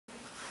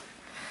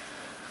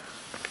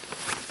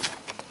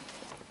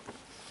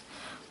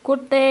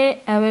Good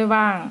day,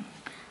 everyone.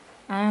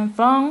 I'm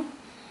from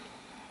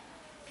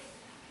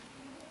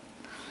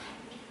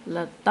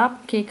the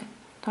Dropkick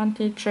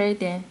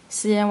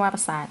 23.cn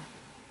website.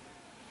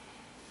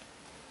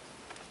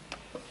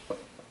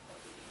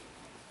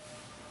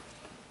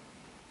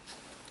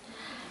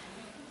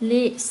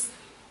 This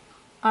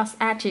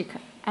aesthetic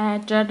Air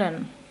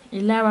Jordan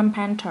 11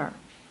 Panther.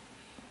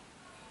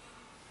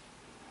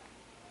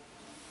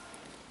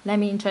 Let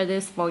me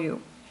introduce for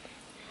you.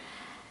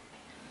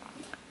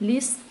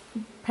 This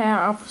pair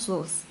of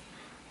shoes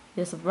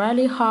is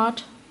very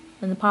hot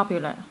and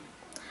popular.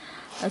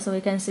 As we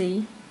can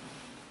see,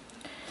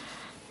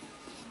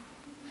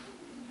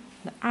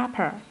 the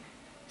upper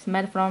is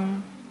made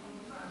from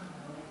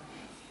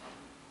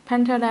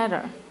panther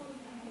leather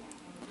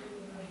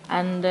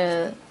and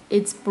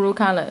it's blue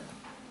color.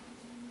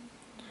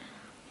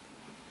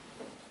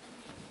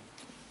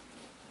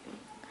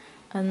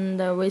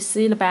 And we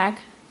see the back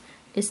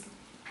is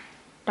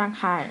dark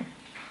high,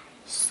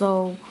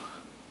 so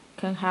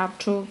can help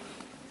to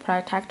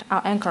protect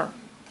our ankle.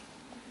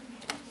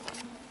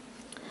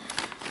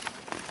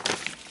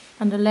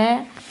 And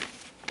there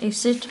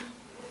is it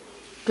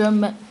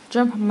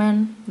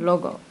Jumpman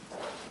logo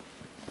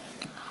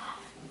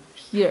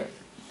here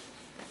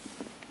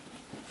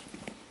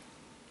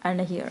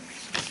and here.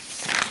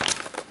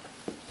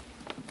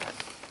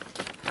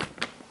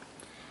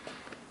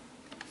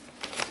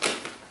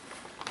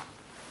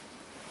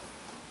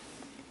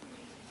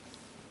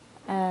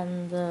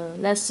 And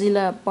let's see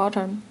the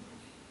bottom.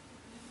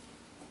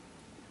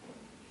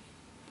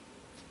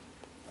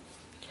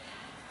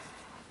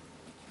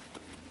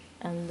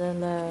 And then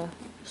the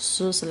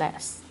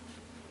shoeless.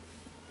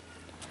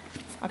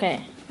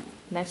 Okay,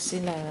 let's see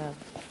the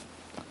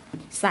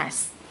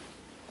size.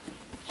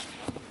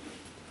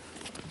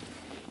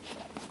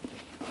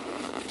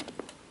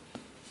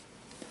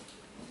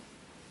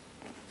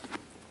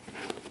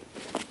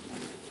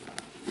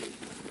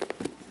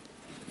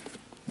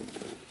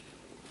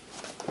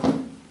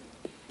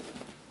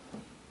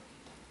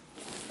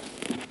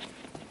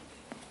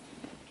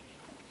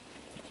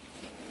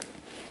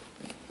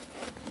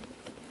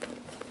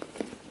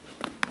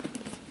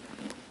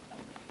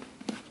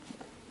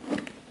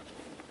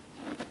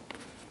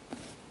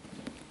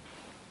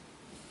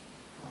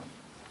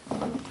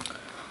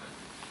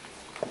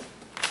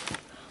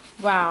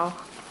 Wow,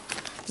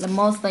 the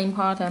most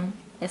important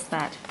is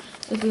that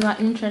if you are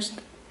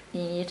interested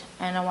in it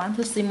and want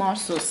to see more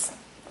shoes,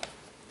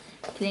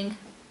 click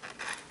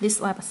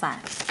this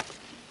website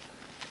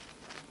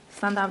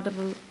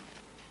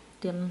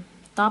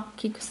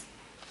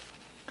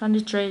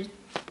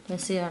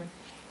www.dropkick23.cn.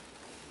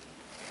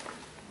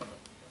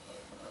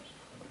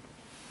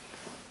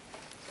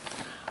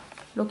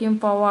 Looking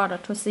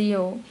forward to see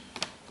you.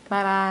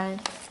 Bye bye.